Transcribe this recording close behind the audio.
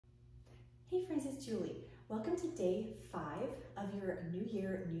Hey friends, it's Julie. Welcome to day 5 of your New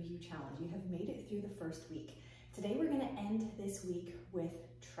Year, New You challenge. You have made it through the first week. Today we're going to end this week with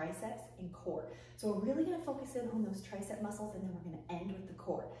triceps and core. So we're really going to focus in on those tricep muscles and then we're going to end with the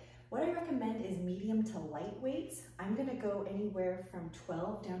core. What I recommend is medium to light weights. I'm going to go anywhere from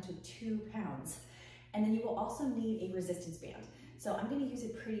 12 down to 2 pounds. And then you will also need a resistance band. So I'm going to use a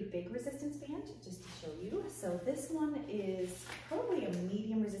pretty big resistance band just to show you. So this one is probably a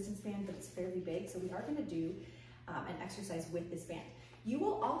medium resistance band, but it's fairly big. So we are going to do an exercise with this band. You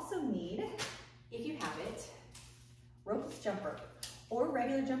will also need, if you have it, ropeless jump rope or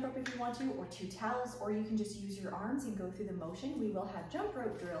regular jump rope if you want to, or 2 towels, or you can just use your arms and go through the motion. We will have jump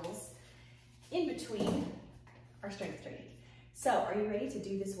rope drills in between our strength training. So are you ready to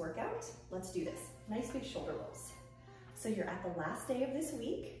do this workout? Let's do this. Nice big shoulder rolls. So you're at the last day of this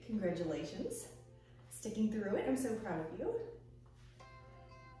week. Congratulations. Sticking through it. I'm so proud of you.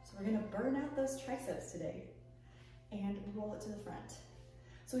 So we're gonna burn out those triceps today and roll it to the front.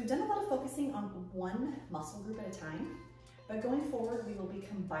 So we've done a lot of focusing on one muscle group at a time, but going forward, we will be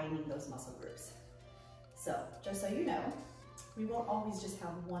combining those muscle groups. So just so you know, we won't always just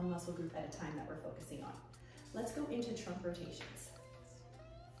have one muscle group at a time that we're focusing on. Let's go into trunk rotations.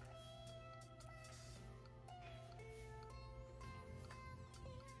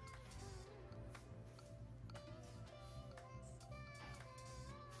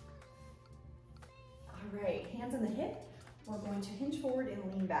 All right, hands on the hip. We're going to hinge forward and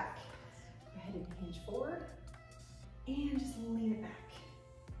lean back. Go ahead and hinge forward and just lean it back.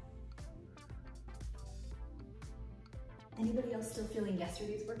 Anybody else still feeling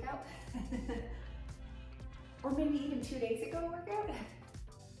yesterday's workout? Or maybe even 2 days ago workout?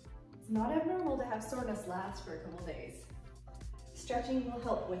 It's not abnormal to have soreness last for a couple days. Stretching will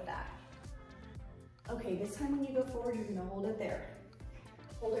help with that. Okay, this time when you go forward, you're gonna hold it there.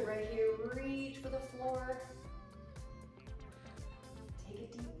 Hold it right here, reach for the floor. Take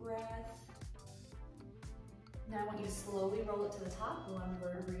a deep breath. Now I want you to slowly roll it to the top, 1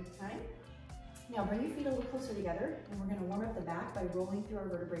 vertebrae at a time. Now bring your feet a little closer together and we're gonna warm up the back by rolling through our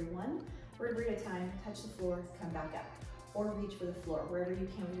vertebrae 1 vertebrae at a time, touch the floor, come back up. Or reach for the floor, wherever you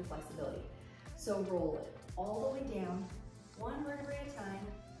can with your flexibility. So roll it all the way down, 1 vertebrae at a time,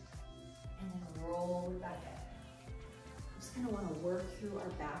 and then roll it back up. Just gonna wanna work through our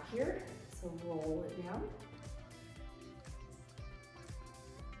back here. So roll it down.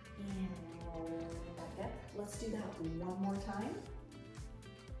 And roll it back up. Let's do that 1 more time.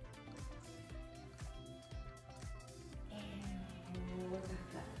 And roll it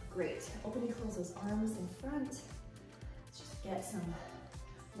back up. Great. Open and close those arms in front. Let's just get some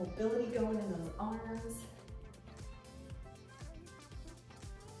mobility going in those arms.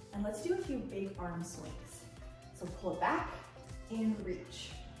 And let's do a few big arm swings. So pull it back and reach.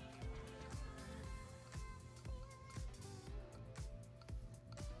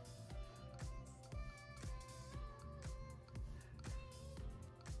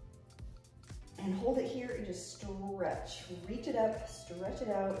 And hold it here and just stretch. Reach it up, stretch it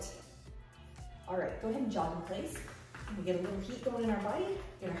out. All right, go ahead and jog in place. We get a little heat going in our body,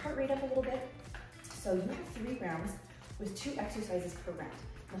 get our heart rate up a little bit. So you have 3 rounds with 2 exercises per round.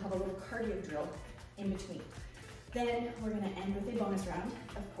 We'll have a little cardio drill in between. Then we're gonna end with a bonus round,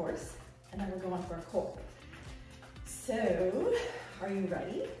 of course, and then we'll go on for a core. So, are you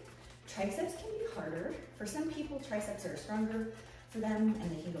ready? Triceps can be harder. For some people, triceps are stronger for them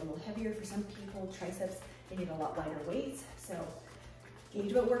and they can go a little heavier. For some people, triceps, they need a lot lighter weights. So,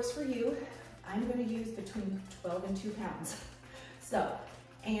 gauge what works for you. I'm gonna use between 12 and 2 pounds. So,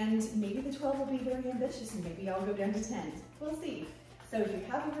 and maybe the 12 will be very ambitious and maybe I'll go down to 10. We'll see. So if you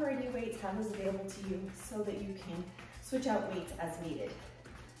have a variety of weights, have those available to you so that you can switch out weights as needed.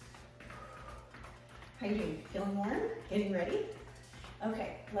 How you doing? Feeling warm? Getting ready?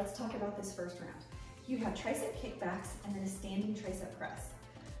 Okay, let's talk about this first round. You have tricep kickbacks and then a standing tricep press.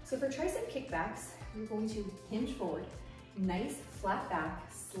 So for tricep kickbacks, you're going to hinge forward, nice flat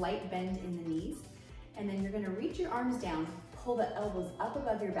back, slight bend in the knees, and then you're gonna reach your arms down, pull the elbows up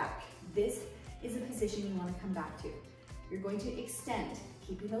above your back. This is a position you wanna come back to. You're going to extend,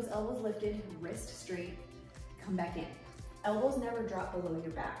 keeping those elbows lifted, wrist straight, come back in. Elbows never drop below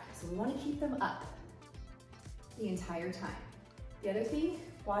your back, so we wanna keep them up the entire time. The other thing,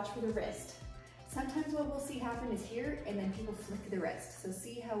 watch for the wrist. Sometimes what we'll see happen is here, and then people flick the wrist. So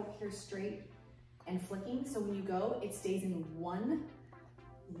see how here's straight and flicking? So when you go, it stays in one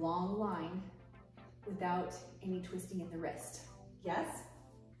long line without any twisting in the wrist. Yes?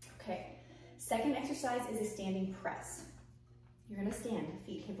 Okay. Second exercise is a standing press. You're gonna stand,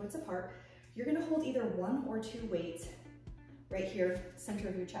 feet hip widths apart. You're gonna hold either 1 or 2 weights right here, center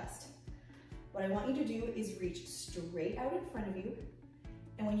of your chest. What I want you to do is reach straight out in front of you.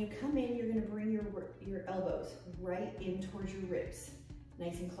 And when you come in, you're gonna bring your elbows right in towards your ribs,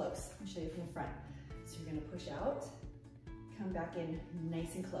 nice and close. I'll show you from the front. So you're gonna push out, come back in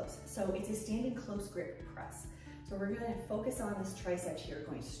nice and close. So it's a standing close grip press. So we're gonna focus on this tricep here,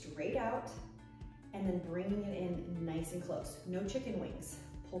 going straight out and then bringing it in nice and close. No chicken wings,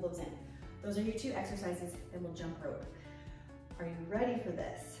 pull those in. Those are your 2 exercises, then we'll jump rope. Are you ready for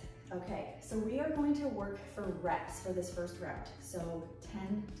this? Okay, so we are going to work for reps for this first round. So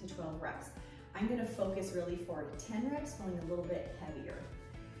 10 to 12 reps. I'm gonna focus really for 10 reps, going a little bit heavier.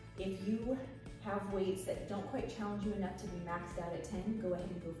 If you have weights that don't quite challenge you enough to be maxed out at 10, go ahead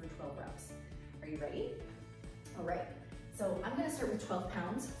and go for 12 reps. Are you ready? All right, so I'm gonna start with 12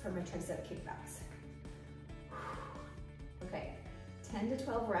 pounds for my tricep kickbacks. Okay, 10 to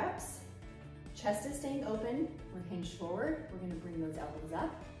 12 reps. Chest is staying open. We're hinged forward. We're gonna bring those elbows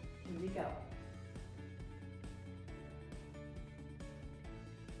up. Here we go.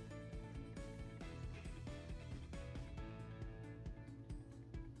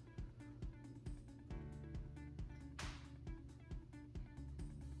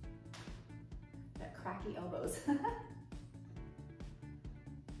 That cracky elbows.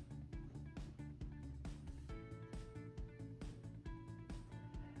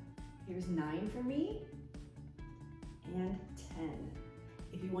 Here's 9 for me, and 10.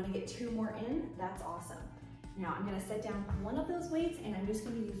 If you want to get 2 more in, that's awesome. Now I'm going to set down one of those weights and I'm just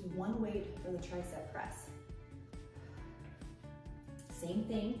going to use one weight for the tricep press. Same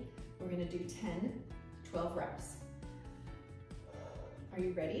thing, we're going to do 10, 12 reps. Are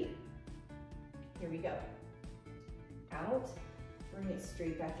you ready? Here we go. Out, bring it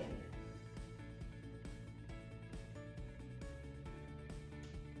straight back in.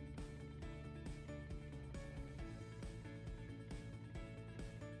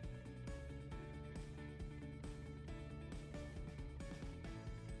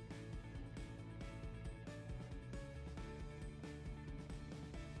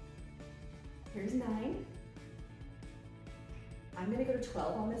 Here's 9. I'm gonna go to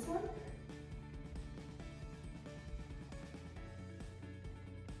 12 on this one.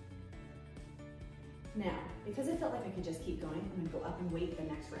 Now, because I felt like I could just keep going, I'm gonna go up and wait the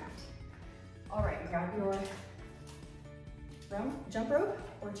next round. All right, grab your jump rope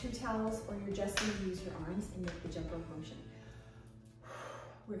or 2 towels, or you're just gonna use your arms and make the jump rope motion.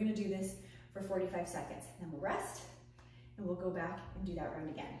 We're gonna do this for 45 seconds. Then we'll rest and we'll go back and do that round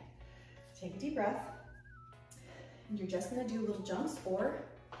again. Take a deep breath, and you're just gonna do little jumps or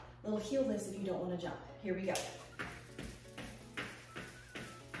little heel lifts if you don't wanna jump. Here we go.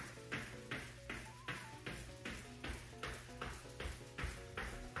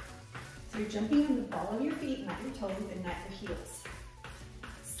 So you're jumping on the ball of your feet, not your toes, and not your heels.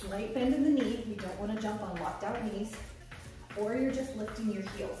 Slight bend in the knee, you don't wanna jump on locked out knees, or you're just lifting your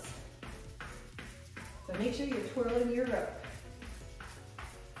heels. So make sure you're twirling your rope.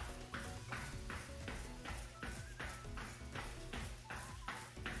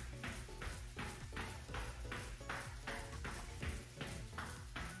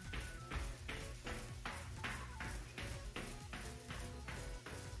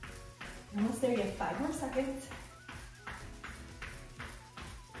 Almost there, you have 5 more seconds.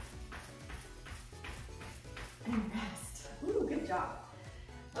 And rest. Ooh, good job.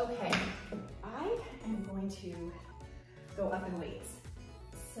 Okay, I am going to go up in weights.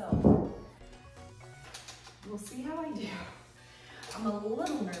 So, we'll see how I do. I'm a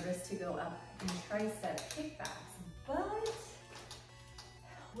little nervous to go up in tricep kickbacks, but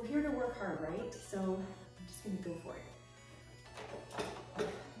we're here to work hard, right? So, I'm just gonna go for it.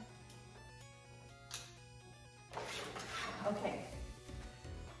 Okay,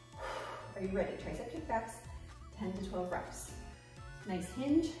 are you ready? Tricep kickbacks, 10 to 12 reps. Nice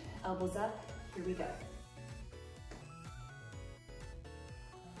hinge, elbows up, here we go.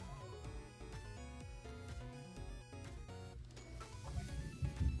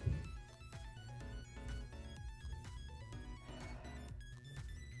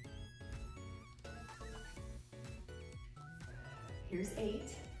 Here's 8.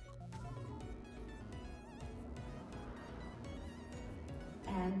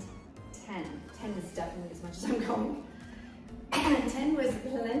 And 10. 10 is definitely as much as I'm going. And 10 was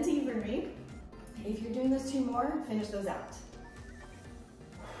plenty for me. If you're doing those 2 more, finish those out.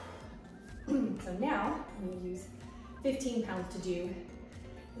 So now, I'm going to use 15 pounds to do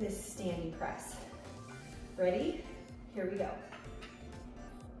this standing press. Ready? Here we go.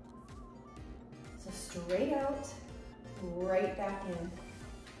 So straight out, right back in.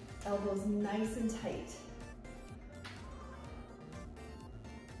 Elbows nice and tight.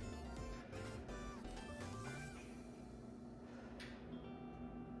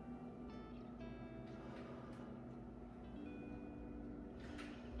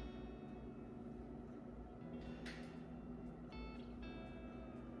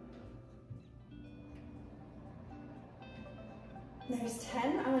 There's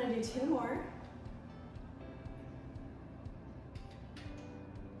 10, I'm gonna do 2 more.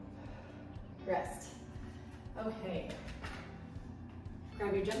 Rest. Okay.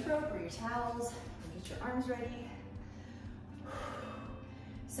 Grab your jump rope or your towels, and get your arms ready.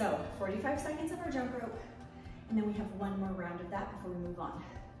 So 45 seconds of our jump rope, and then we have 1 more round of that before we move on.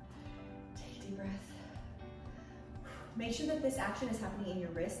 Take a deep breath. Make sure that this action is happening in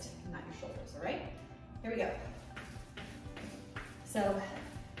your wrist, not your shoulders, all right? Here we go. So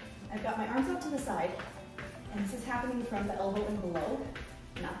I've got my arms out to the side, and this is happening from the elbow and below,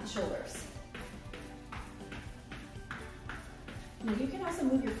 not the shoulders. Now you can also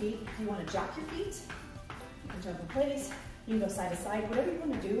move your feet. If you want to jack your feet, you can jump in place, you can go side to side, whatever you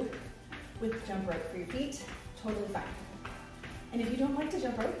want to do with jump rope for your feet, totally fine. And if you don't like to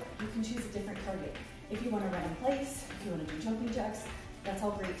jump rope, you can choose a different target. If you want to run in place, if you want to do jumping jacks, that's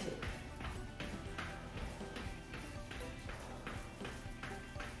all great too.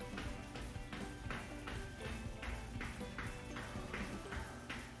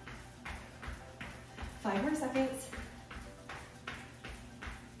 Five more seconds.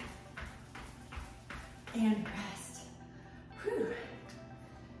 And rest. Whew.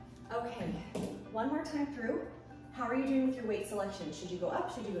 Okay, 1 more time through. How are you doing with your weight selection? Should you go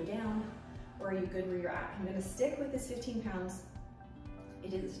up, should you go down? Or are you good where you're at? I'm gonna stick with this 15 pounds.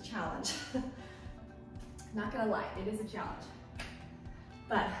 It is a challenge. Not gonna lie, it is a challenge.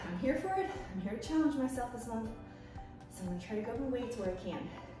 But I'm here for it. I'm here to challenge myself this month. So I'm gonna try to go up in weights where I can.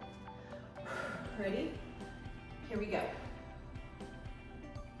 Ready? Here we go.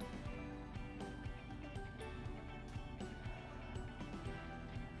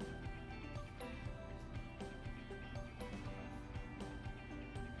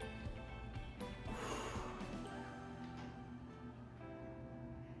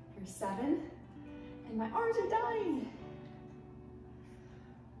 Here's 7, and my arms are dying.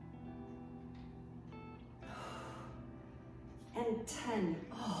 And 10,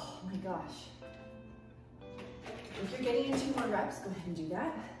 oh my gosh. If you're getting into more reps, go ahead and do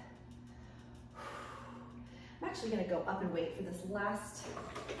that. I'm actually gonna go up in weight for this last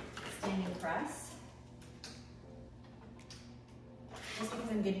standing press. Just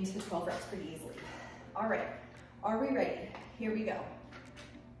because I'm getting to 12 reps pretty easily. All right, are we ready? Here we go.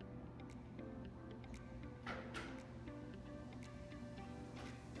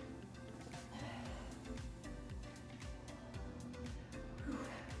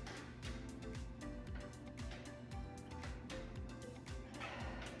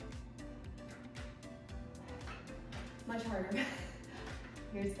 Much harder.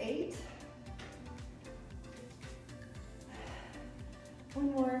 Here's 8.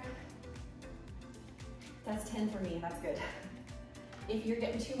 1 more. That's 10 for me, that's good. If you're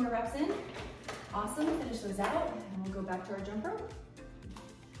getting 2 more reps in, awesome, finish those out, and we'll go back to our jump rope.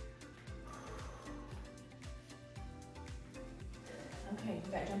 Okay,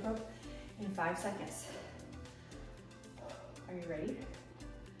 we got jump rope in 5 seconds. Are you ready?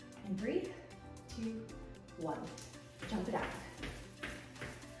 In 3, 2, 1. Jump it out.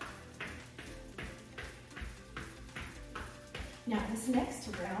 Now this next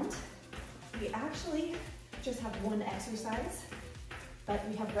round, we actually just have 1 exercise, but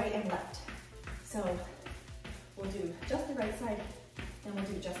we have right and left. So we'll do just the right side, then we'll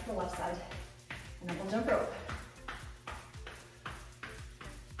do just the left side, and then we'll jump rope.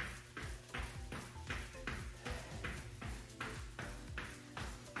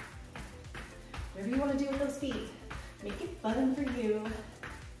 Whatever you want to do with those feet. Make it fun for you.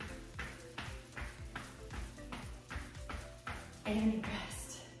 And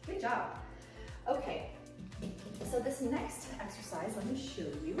rest. Good job. Okay, so this next exercise, let me show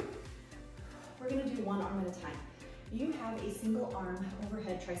you. We're gonna do 1 arm at a time. You have a single arm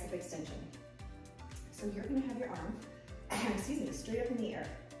overhead tricep extension. So you're gonna have your arm, excuse me, straight up in the air.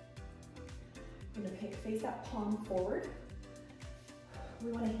 You're gonna face that palm forward.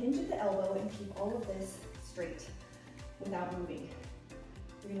 We wanna hinge at the elbow and keep all of this straight without moving.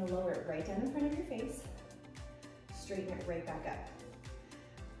 You're gonna lower it right down in front of your face, straighten it right back up.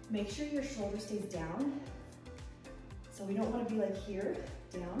 Make sure your shoulder stays down. So we don't wanna be like here,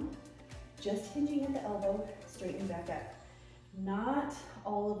 down. Just hinging at the elbow, straightening back up. Not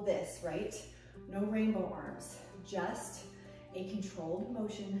all of this, right? No rainbow arms, just a controlled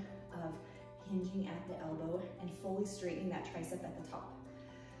motion of hinging at the elbow and fully straightening that tricep at the top.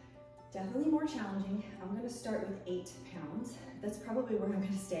 Definitely more challenging. I'm gonna start with 8 pounds. That's probably where I'm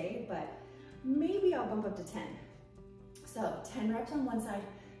gonna stay, but maybe I'll bump up to 10. So 10 reps on one side,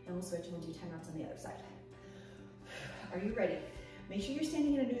 then we'll switch and we'll do 10 reps on the other side. Are you ready? Make sure you're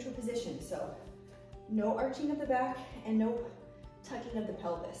standing in a neutral position. So no arching of the back and no tucking of the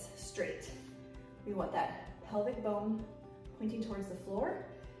pelvis, straight. We want that pelvic bone pointing towards the floor,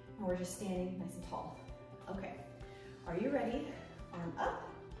 and we're just standing nice and tall. Okay, are you ready? Arm up,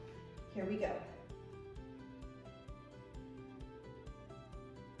 here we go.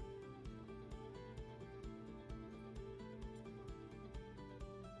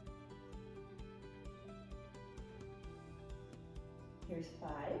 Here's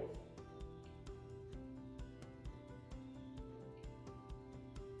 5.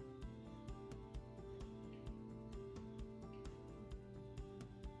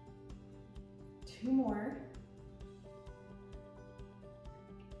 Two more.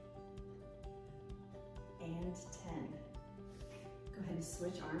 And 10. Go ahead and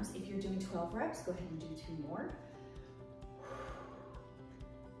switch arms. If you're doing 12 reps, go ahead and do 2 more.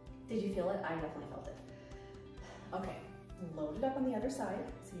 Did you feel it? I definitely felt it. Okay, load it up on the other side.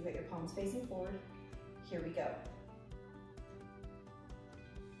 So you got your palms facing forward. Here we go.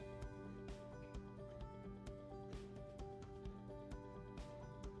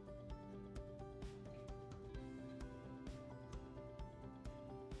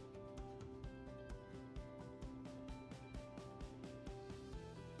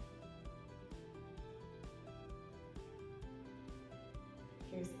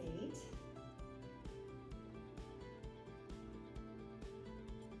 Here's 8.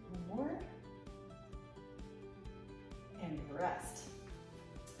 One more. And rest.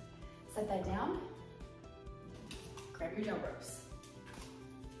 Set that down. Grab your jump ropes.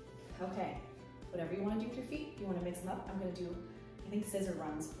 Okay, whatever you want to do with your feet, you want to mix them up. I'm going to do, I think, scissor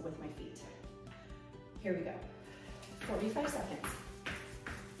runs with my feet. Here we go. 45 seconds.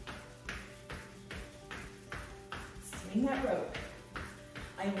 Swing that rope.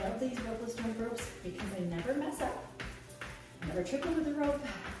 I love these ropeless jump ropes because I never mess up. I never trip over the rope.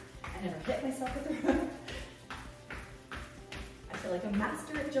 I never hit myself with the rope. I feel like a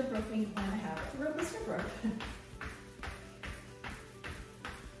master at jump roping when I have a ropeless jump rope.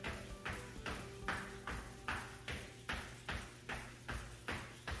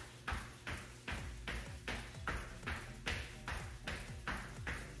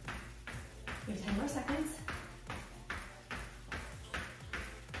 We have 10 more seconds.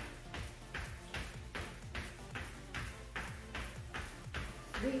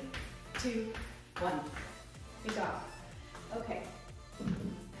 3, 2, 1. Good job. Okay.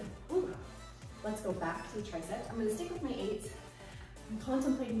 Ooh. Let's go back to the triceps. I'm going to stick with my 8s. I'm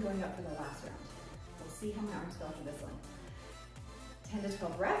contemplating going up for the last round. We'll see how my arms go after this one. 10 to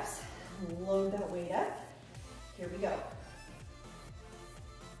 12 reps. Load that weight up. Here we go.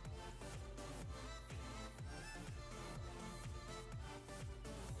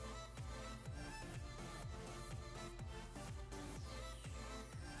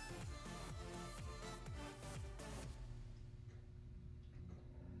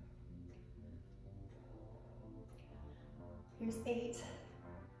 Here's 8.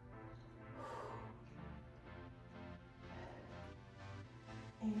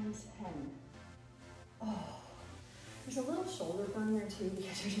 And 10. Oh, there's a little shoulder burn there too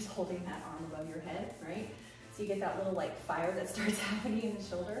because you're just holding that arm above your head, right? So you get that little like fire that starts happening in the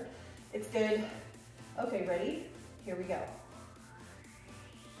shoulder. It's good. Okay, ready? Here we go.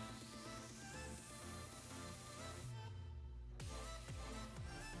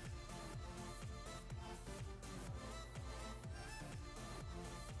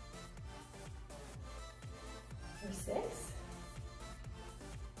 Here's 6.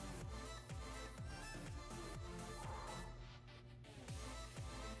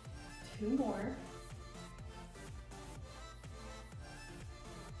 Two more.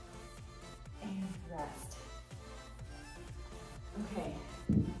 And rest. Okay.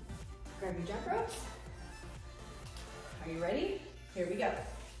 Grab your jump ropes. Are you ready? Here we go.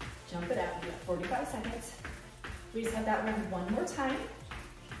 Jump it out. You got 45 seconds. We just have that round one more time,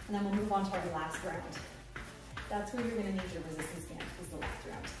 and then we'll move on to our last round. That's where you're going to need your resistance band, is the last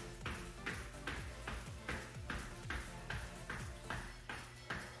round.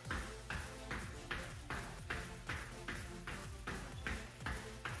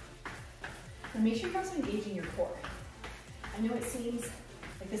 Now make sure you're also engaging your core. I know it seems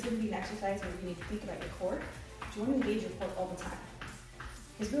like this would be an exercise where you need to think about your core, but you want to engage your core all the time.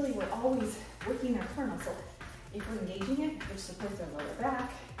 Because really we're always working our core muscle. If we're engaging it, which supports our lower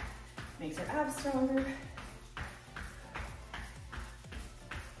back, makes our abs stronger.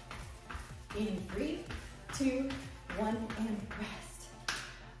 In 3, 2, 1, and rest.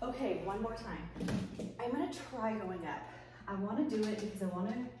 Okay, one more time. I'm gonna try going up. I wanna do it because I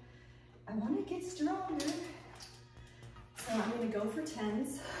wanna get stronger. So I'm gonna go for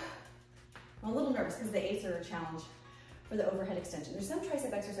 10s. I'm a little nervous because the 8s are a challenge for the overhead extension. There's some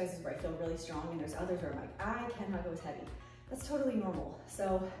tricep exercises where I feel really strong and there's others where I'm like, I cannot go as heavy. That's totally normal.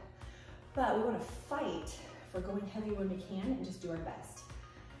 So, but we want to fight for going heavy when we can and just do our best.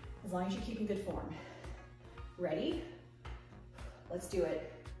 As long as you keep in good form. Ready? Let's do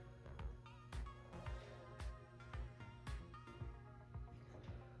it.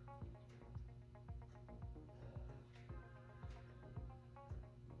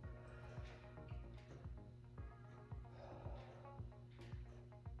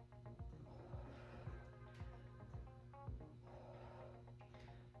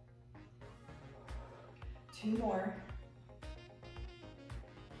 Two more.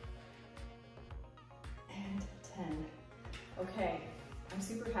 And 10. Okay, I'm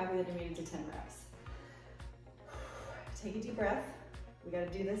super happy that you made it to 10 reps. Take a deep breath. We gotta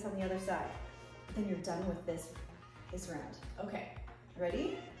do this on the other side. Then you're done with this round. Okay,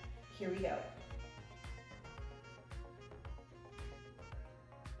 ready? Here we go.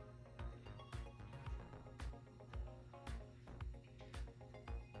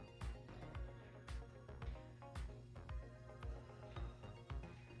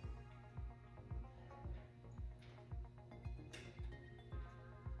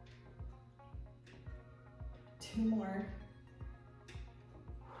 Two more.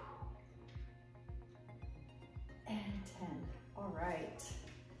 And 10. All right.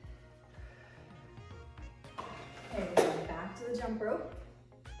 Okay, we're going back to the jump rope.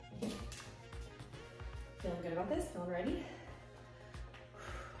 Feeling good about this? Feeling ready?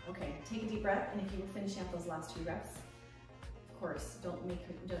 Okay, take a deep breath, and if you were finishing up those last 2 reps, of course, don't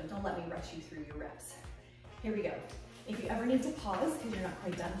let me rush you through your reps. Here we go. If you ever need to pause because you're not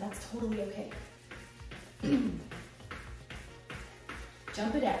quite done, that's totally okay.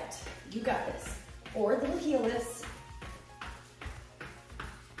 Jump it out. You got this. Or little heel lifts.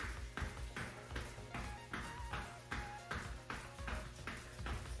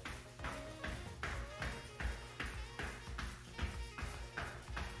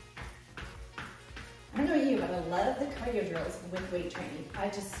 I don't know you, but I love the cardio drills with weight training. I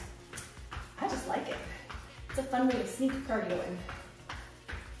just like it. It's a fun way to sneak cardio in.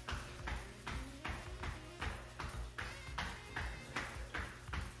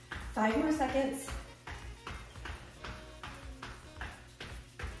 5 more seconds.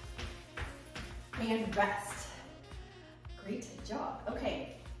 And rest. Great job.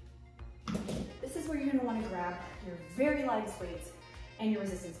 Okay. This is where you're gonna wanna grab your very lightest weights and your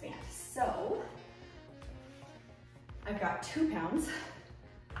resistance band. So, I've got 2 pounds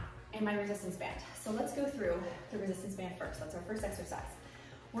and my resistance band. So let's go through the resistance band first. That's our first exercise.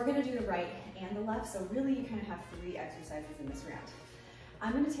 We're gonna do the right and the left, so really you kind of have 3 exercises in this round.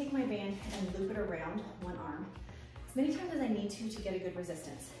 I'm gonna take my band and loop it around one arm as many times as I need to get a good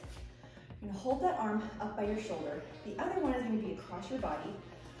resistance. You're gonna hold that arm up by your shoulder. The other one is gonna be across your body,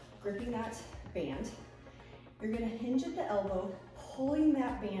 gripping that band. You're gonna hinge at the elbow, pulling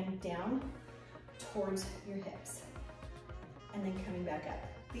that band down towards your hips, and then coming back up.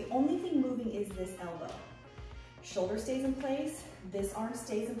 The only thing moving is this elbow. Shoulder stays in place, this arm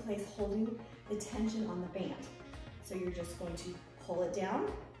stays in place, holding the tension on the band. So you're just going to pull it down,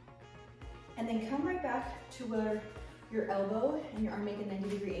 and then come right back to where your elbow and your arm make a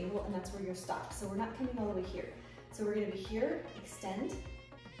 90-degree angle, and that's where you're stopped. So we're not coming all the way here. So we're gonna be here, extend,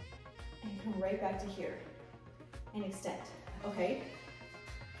 and come right back to here, and extend, okay?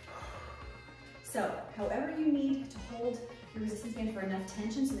 So, however you need to hold your resistance band for enough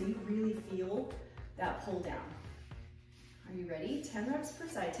tension so that you really feel that pull down. Are you ready? 10 reps per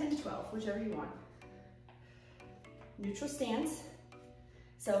side, 10 to 12, whichever you want. Neutral stance.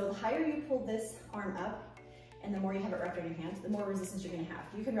 So the higher you pull this arm up and the more you have it wrapped around your hands, the more resistance you're gonna have.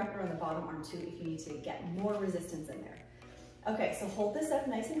 You can wrap it around the bottom arm too if you need to get more resistance in there. Okay, so hold this up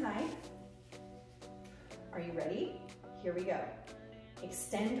nice and high. Are you ready? Here we go.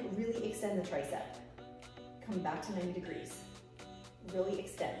 Extend, really extend the tricep. Come back to 90 degrees. Really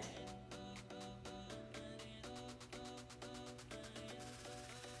extend.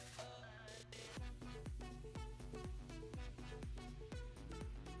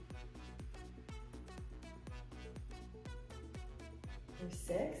 For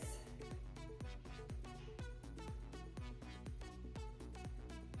 6.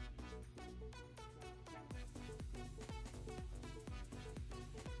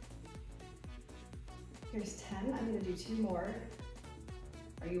 Here's 10. I'm going to do 2 more.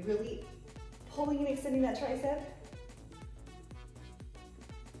 Are you really pulling and extending that tricep?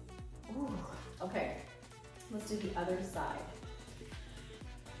 Ooh. Okay, let's do the other side.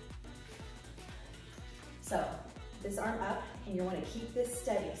 So, this arm up, and you want to keep this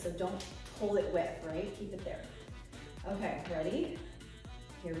steady, so don't pull it with, right? Keep it there. Okay, ready?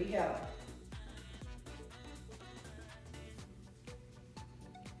 Here we go.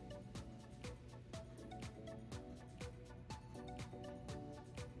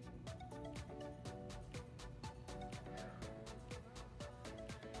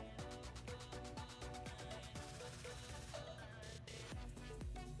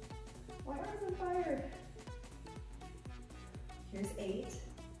 My arm's on fire. Here's 8.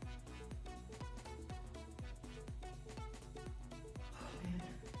 Oh man.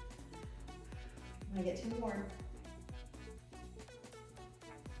 I'm gonna get 2 more.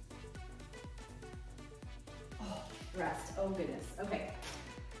 Oh, rest. Oh goodness. Okay.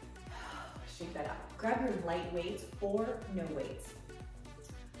 Shake that out. Grab your light weights or no weights.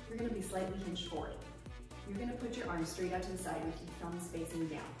 You're gonna be slightly hinged forward. You're gonna put your arms straight out to the side with your thumbs facing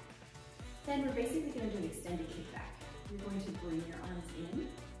down. Then we're basically gonna do an extended kickback. You're going to bring your arms in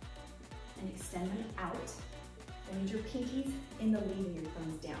and extend them out. That means your pinkies in the lead and your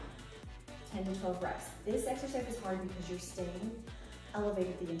thumbs down. 10 to 12 reps. This exercise is hard because you're staying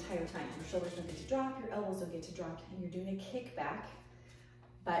elevated the entire time. Your shoulders don't get to drop, your elbows don't get to drop, and you're doing a kickback,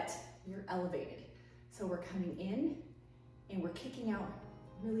 but you're elevated. So we're coming in and we're kicking out,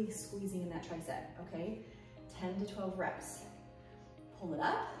 really squeezing in that tricep, okay? 10 to 12 reps. Pull it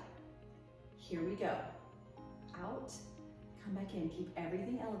up. Here we go. Out, come back in, keep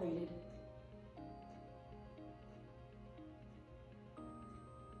everything elevated.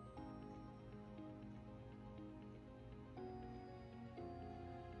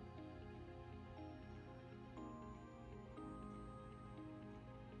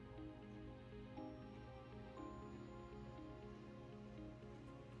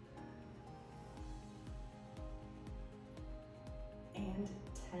 And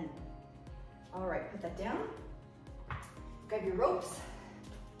 10. All right, put that down. Grab your ropes.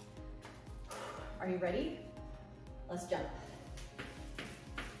 Are you ready? Let's jump.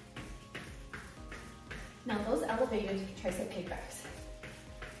 Now those elevated tricep kickbacks,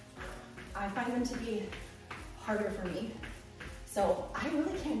 I find them to be harder for me. So I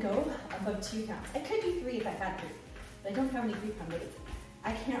really can't go above 2 counts. I could do 3 if I had to, but I don't have any 3-pound weights.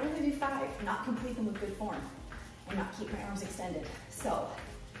 I can't really do 5, not complete them with good form, and not keep my arms extended. So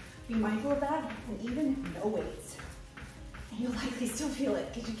be mindful of that, and even no weights. And you'll likely still feel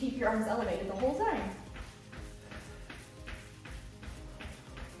it because you keep your arms elevated the whole time.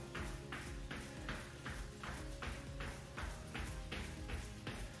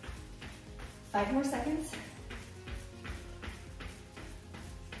 Five more seconds.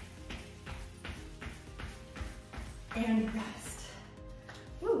 And rest.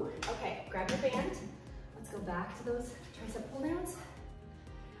 Woo, okay, grab your band. Let's go back to those tricep pull downs.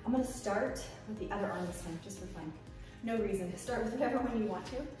 I'm gonna start with the other arm this time, just for fun. No reason, start with whatever one you want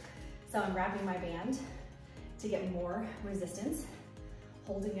to. So I'm wrapping my band to get more resistance,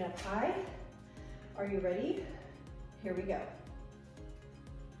 holding it up high. Are you ready? Here we go.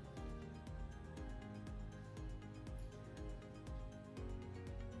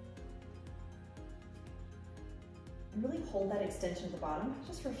 And really hold that extension at the bottom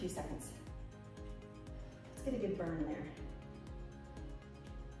just for a few seconds. Let's get a good burn in there.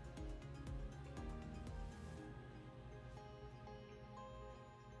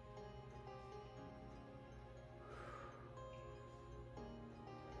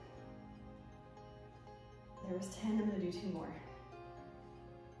 There was 10, I'm gonna do 2 more.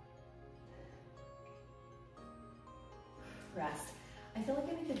 Rest. I feel like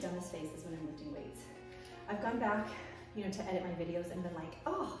I make the dumbest faces when I'm lifting weights. I've gone back, you know, to edit my videos and been like,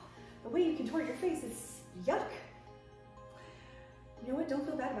 oh, the way you contort your face is yuck. You know what, don't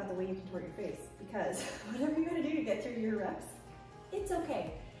feel bad about the way you contort your face, because whatever you gotta do to get through your reps, it's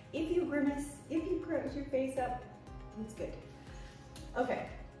okay. If you grimace, if you crunch your face up, it's good. Okay,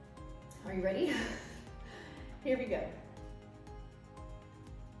 are you ready? Here we go.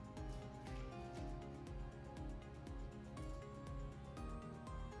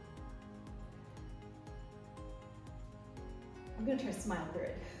 I'm gonna try to smile through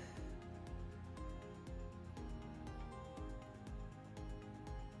it.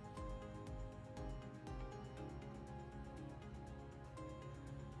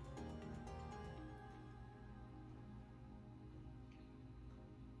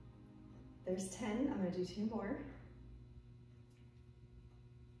 There's 10, I'm gonna do 2 more.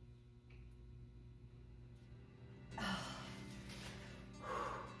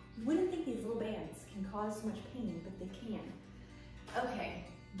 You wouldn't think these little bands can cause so much pain, but they can. Okay,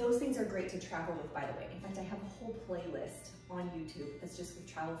 those things are great to travel with, by the way. In fact, I have a whole playlist on YouTube that's just for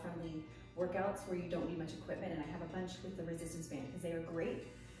travel-friendly workouts where you don't need much equipment, and I have a bunch with the resistance band because they are great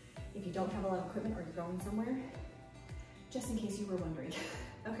if you don't have a lot of equipment or you're going somewhere. just in case you were wondering.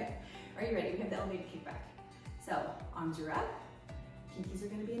 Okay, are you ready? We have the elevated kickback. So arms are up, pinkies are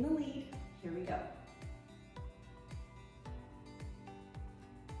gonna be in the lead. Here we go.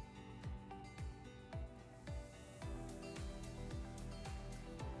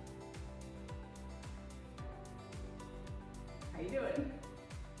 How you doing?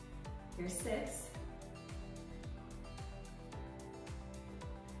 Here's 6.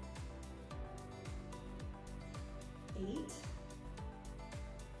 8.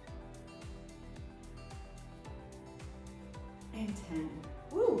 And 10.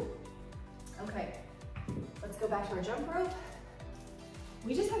 Woo! Okay, let's go back to our jump rope.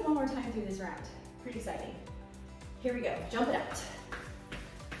 We just have one more time through this round. Pretty exciting. Here we go, jump it out.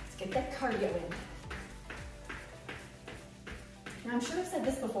 Let's get that cardio in. Now I'm sure I've said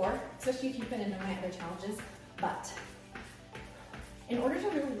this before, especially if you've been in my other challenges, but in order to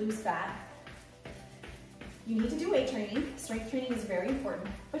really lose fat, you need to do weight training. Strength training is very important,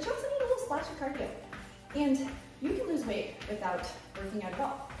 but you also need a little splash of cardio. And you can lose weight without working out at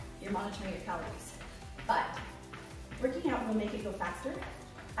all. You're monitoring your calories. But working out will make it go faster.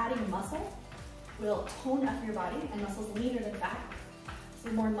 Adding muscle will tone up your body, and muscle's leaner than fat. So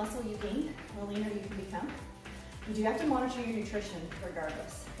the more muscle you gain, the leaner you can become. You do have to monitor your nutrition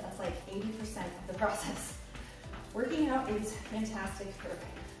regardless. That's like 80% of the process. Working out is fantastic for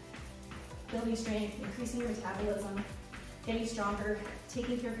building strength, increasing your metabolism, getting stronger,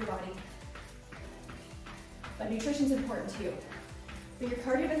 taking care of your body. But nutrition's important too. But your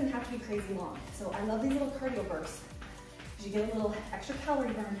cardio doesn't have to be crazy long. So I love these little cardio bursts because you get a little extra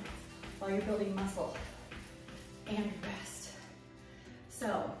calorie burn while you're building muscle and rest.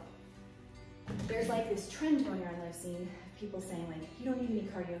 So there's like this trend going around that I've seen, people saying like, you don't need any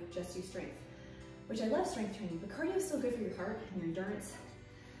cardio, just do strength. Which I love strength training, but cardio is still good for your heart and your endurance.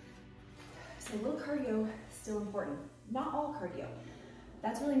 So a little cardio is still important. Not all cardio.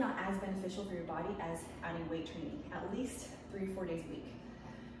 That's really not as beneficial for your body as adding weight training, at least 3 or 4 days a week.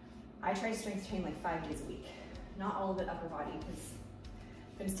 I try to strength train like 5 days a week. Not all of it upper body, because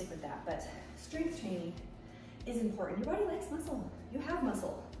I'm gonna stick with that, but strength training is important. Your body likes muscle. You have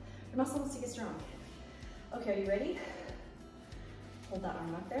muscle. Your muscle wants to get strong. Okay, are you ready? Hold that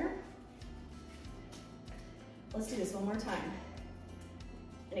arm up there. Let's do this one more time.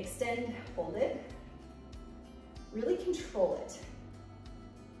 And extend, hold it. Really control it.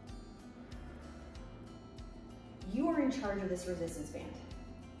 You are in charge of this resistance band.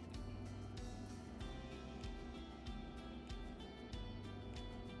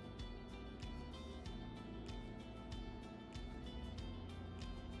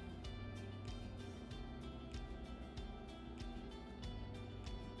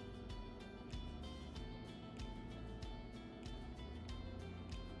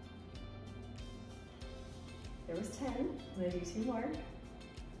 There was 10. I'm gonna do 2 more.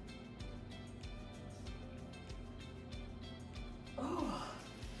 Oh,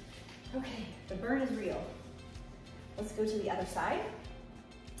 okay, the burn is real. Let's go to the other side.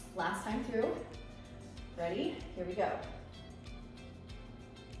 Last time through. Ready? Here we go.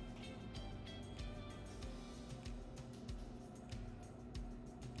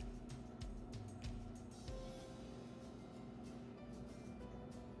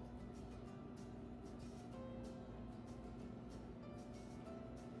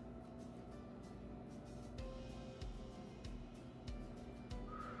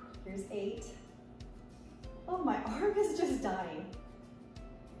 Here's 8. Oh, my arm is just dying.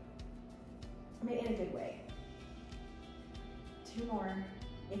 I mean, in a good way. 2 more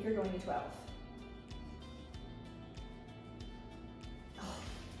if you're going to 12. Oh,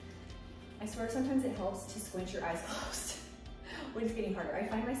 I swear sometimes it helps to squint your eyes closed when it's getting harder. I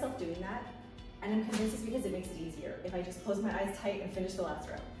find myself doing that, and I'm convinced it's because it makes it easier if I just close my eyes tight and finish the last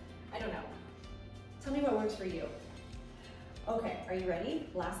row. I don't know. Tell me what works for you. Okay, are you ready?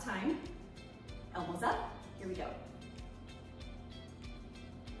 Last time. Elbows up. Here we go.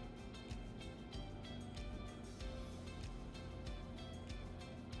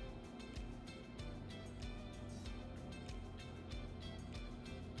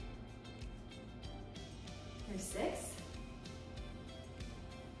 Here's 6.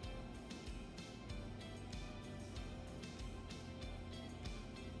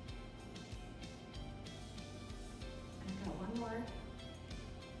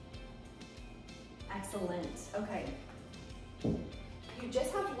 Excellent. Okay. You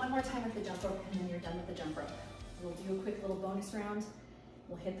just have one more time with the jump rope and then you're done with the jump rope. We'll do a quick little bonus round.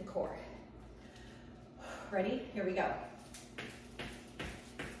 We'll hit the core. Ready? Here we go.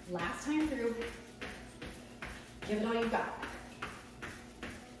 Last time through. Give it all you've got.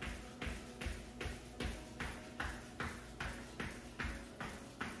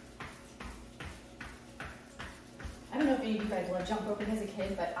 if any of you guys loved jump roping as a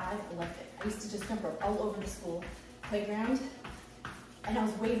kid, but I loved it. I used to just jump rope all over the school playground, and I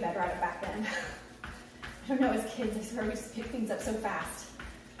was way better at it back then. I don't know, as kids, I swear we just pick things up so fast.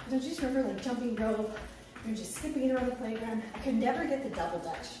 Don't you just remember like jumping rope, and just skipping it around the playground? I could never get the double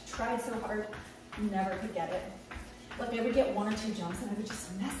dutch. Tried so hard, never could get it. Like I would get 1 or 2 jumps and I would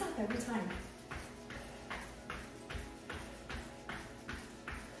just mess up every time.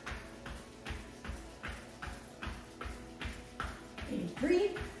 In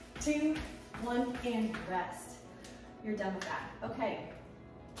 3, 2, 1, and rest. You're done with that. Okay,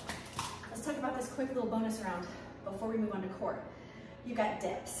 let's talk about this quick little bonus round before we move on to core. You got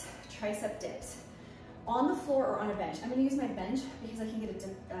dips, tricep dips. On the floor or on a bench. I'm gonna use my bench because I can get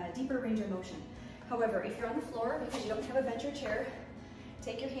a deeper range of motion. However, if you're on the floor, because you don't have a bench or chair,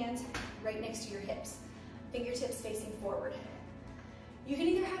 take your hands right next to your hips. Fingertips facing forward. You can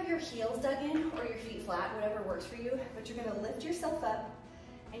either have your heels dug in or your feet flat, whatever works for you, but you're gonna lift yourself up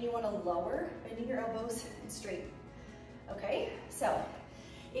and you wanna lower, bending your elbows and straight. Okay, so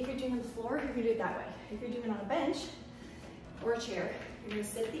if you're doing it on the floor, you're gonna do it that way. If you're doing it on a bench or a chair, you're gonna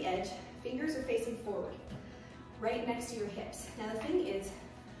sit at the edge, fingers are facing forward, right next to your hips. Now the thing is,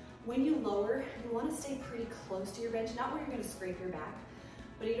 when you lower, you wanna stay pretty close to your bench, not where you're gonna scrape your back,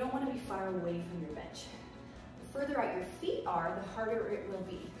 but you don't wanna be far away from your bench. The further out your feet are, the harder it will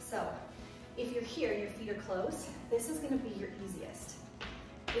be. So if you're here and your feet are close, this is gonna be your easiest.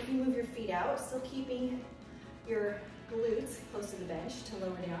 If you move your feet out, still keeping your glutes close to the bench to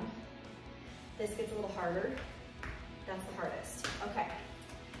lower down, this gets a little harder. That's the hardest. Okay,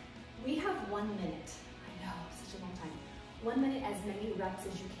 we have 1 minute. I know, such a long time. 1 minute, as many reps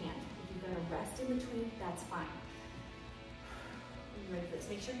as you can. If you've got to rest in between, that's fine. Are you ready for this?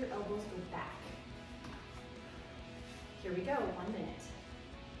 Make sure your elbows go back. Here we go, 1 minute.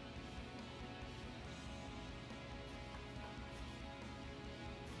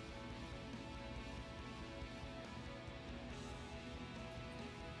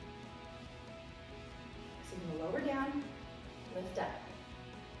 So you're gonna lower down, lift up.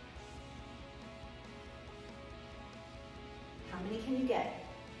 How many can you get?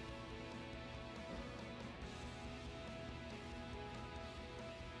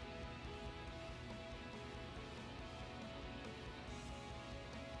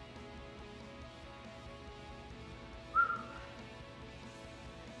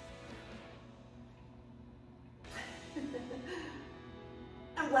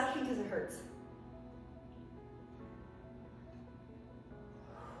 I'm laughing because it hurts.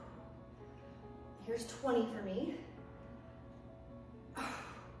 Here's 20 for me.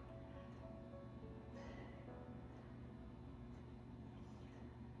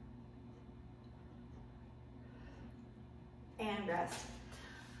 And rest.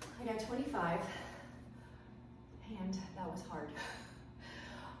 I got 25, and that was hard.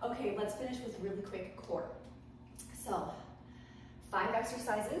 Okay, let's finish with really quick core. So, 5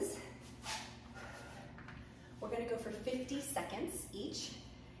 exercises. We're gonna go for 50 seconds each,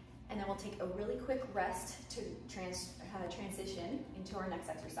 and then we'll take a really quick rest to transition into our next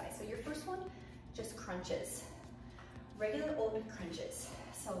exercise. So your first one, just crunches. Regular old crunches.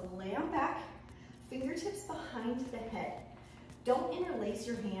 So lay on back, fingertips behind the head. Don't interlace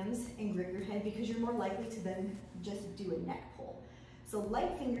your hands and grip your head because you're more likely to then just do a neck pull. So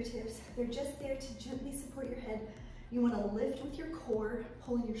light fingertips, they're just there to gently support your head. You want to lift with your core,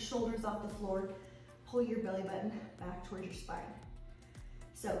 pulling your shoulders off the floor, pull your belly button back towards your spine.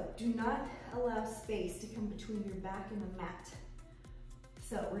 So do not allow space to come between your back and the mat.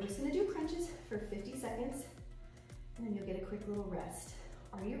 So we're just gonna do crunches for 50 seconds, and then you'll get a quick little rest.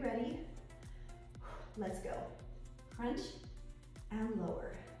 Are you ready? Let's go. Crunch and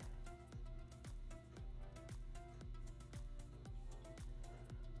lower.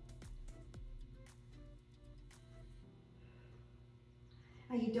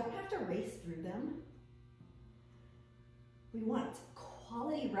 Now you don't have to race through them. We want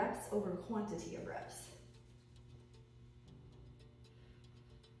quality reps over quantity of reps.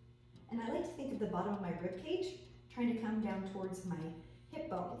 And I like to think of the bottom of my rib cage trying to come down towards my hip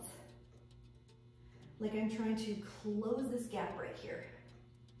bones. Like I'm trying to close this gap right here.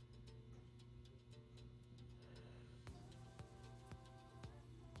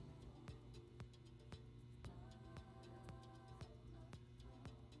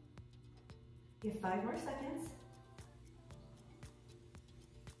 You have 5 more seconds.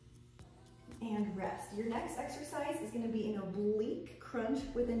 And rest. Your next exercise is going to be an oblique crunch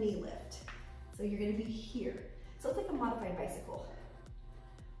with a knee lift. So you're going to be here. So it's like a modified bicycle.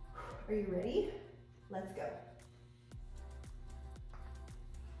 Are you ready? Let's go.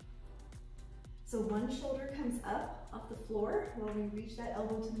 So one shoulder comes up off the floor while we reach that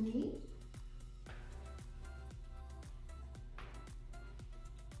elbow to the knee.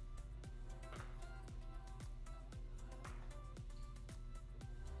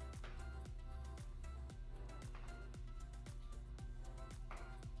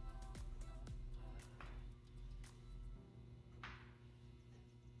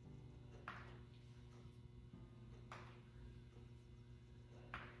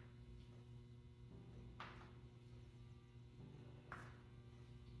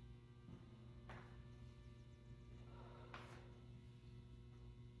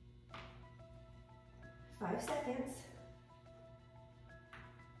 Five seconds.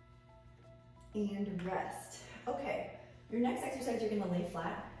 And rest. Okay, your next exercise, you're gonna lay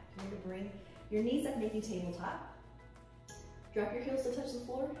flat. You're gonna bring your knees up, making tabletop. Drop your heels to touch the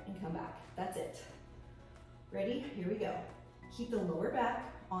floor and come back. That's it. Ready? Here we go. Keep the lower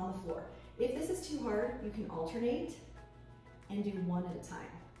back on the floor. If this is too hard, you can alternate and do one at a time.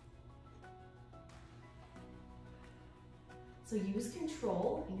 So use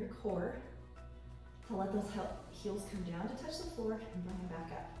control in your core to let those heels come down to touch the floor and bring them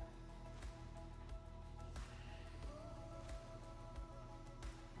back up.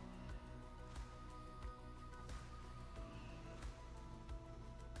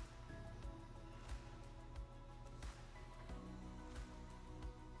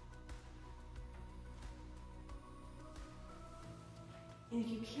 And if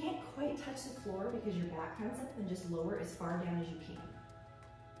you can't quite touch the floor because your back comes up, then just lower as far down as you can.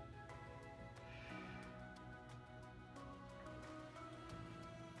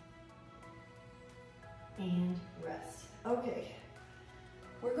 And rest. Okay,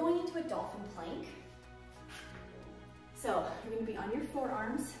 we're going into a dolphin plank. So you're gonna be on your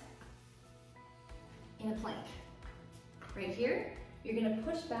forearms in a plank. Right here, you're gonna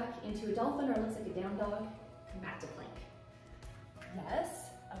push back into a dolphin, or it looks like a down dog, come back to plank. Yes,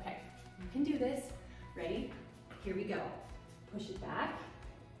 okay, you can do this. Ready? Here we go. Push it back,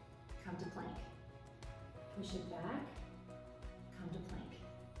 come to plank. Push it back, come to plank.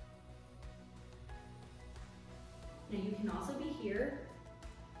 Now you can also be here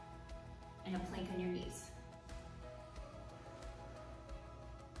and a plank on your knees.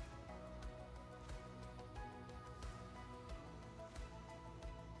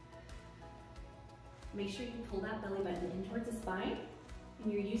 Make sure you pull that belly button in towards the spine,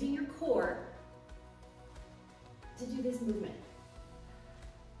 and you're using your core to do this movement.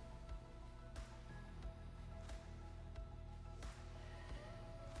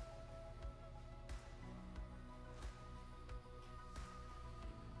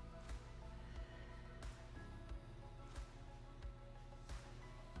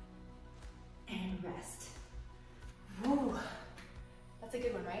 And rest. Woo. That's a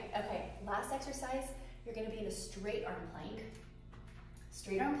good one, right? Okay, last exercise, you're gonna be in a straight arm plank.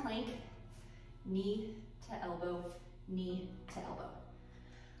 Straight arm plank, knee to elbow, knee to elbow.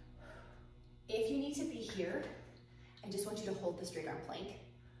 If you need to be here, I just want you to hold the straight arm plank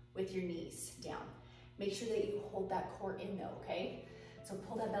with your knees down. Make sure that you hold that core in though, okay? So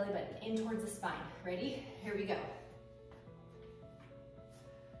pull that belly button in towards the spine. Ready? Here we go.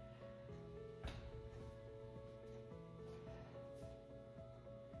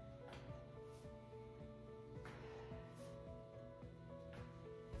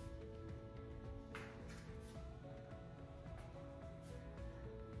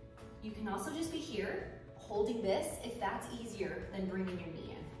 You can also just be here, holding this, if that's easier than bringing your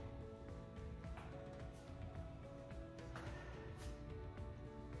knee in.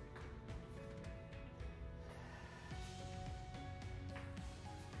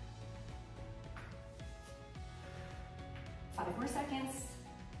 Five more seconds.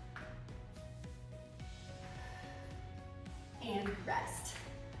 And rest.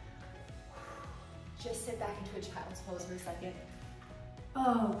 Just sit back into a child's pose for a second.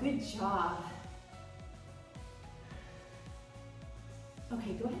 Oh, good job.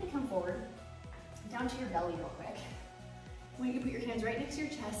 Okay, go ahead and come forward, down to your belly real quick. I want you to put your hands right next to your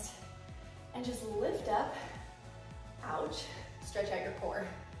chest and just lift up, ouch, stretch out your core.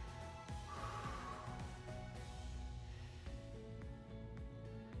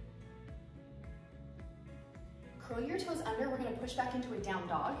 Curl your toes under, we're gonna push back into a down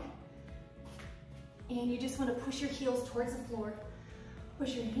dog. And you just wanna push your heels towards the floor.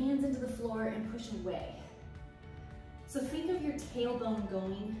 Push your hands into the floor and push away. So think of your tailbone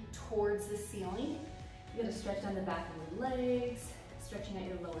going towards the ceiling. You gotta stretch down the back of your legs, stretching out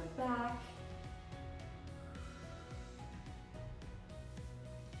your lower back.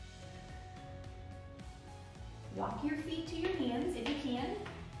 Walk your feet to your hands if you can,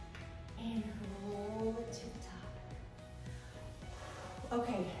 and roll it to the top.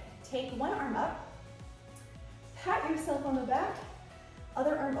 Okay, take one arm up, pat yourself on the back,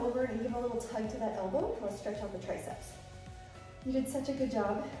 other arm over and give a little tug to that elbow. Let's stretch out the triceps. You did such a good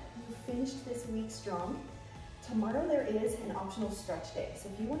job. You finished this week strong. Tomorrow there is an optional stretch day. So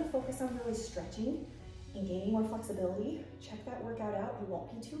if you want to focus on really stretching and gaining more flexibility, check that workout out. It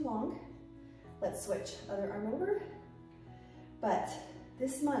won't be too long. Let's switch. Other arm over. But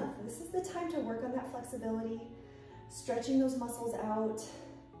this month, this is the time to work on that flexibility, stretching those muscles out,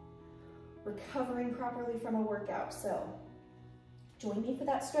 recovering properly from a workout. So join me for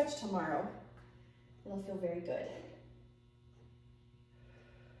that stretch tomorrow. It'll feel very good.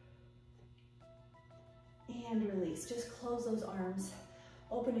 And release. Just close those arms.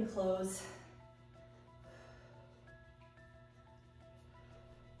 Open and close.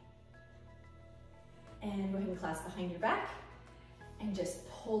 And go ahead and clasp behind your back. And just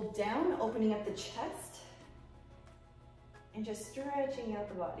hold down, opening up the chest. And just stretching out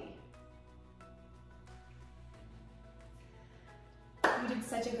the body. You did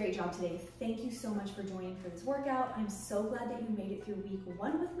such a great job today. Thank you so much for joining for this workout. I'm so glad that you made it through week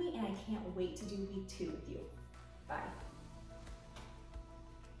 1 with me, and I can't wait to do week 2 with you. Bye.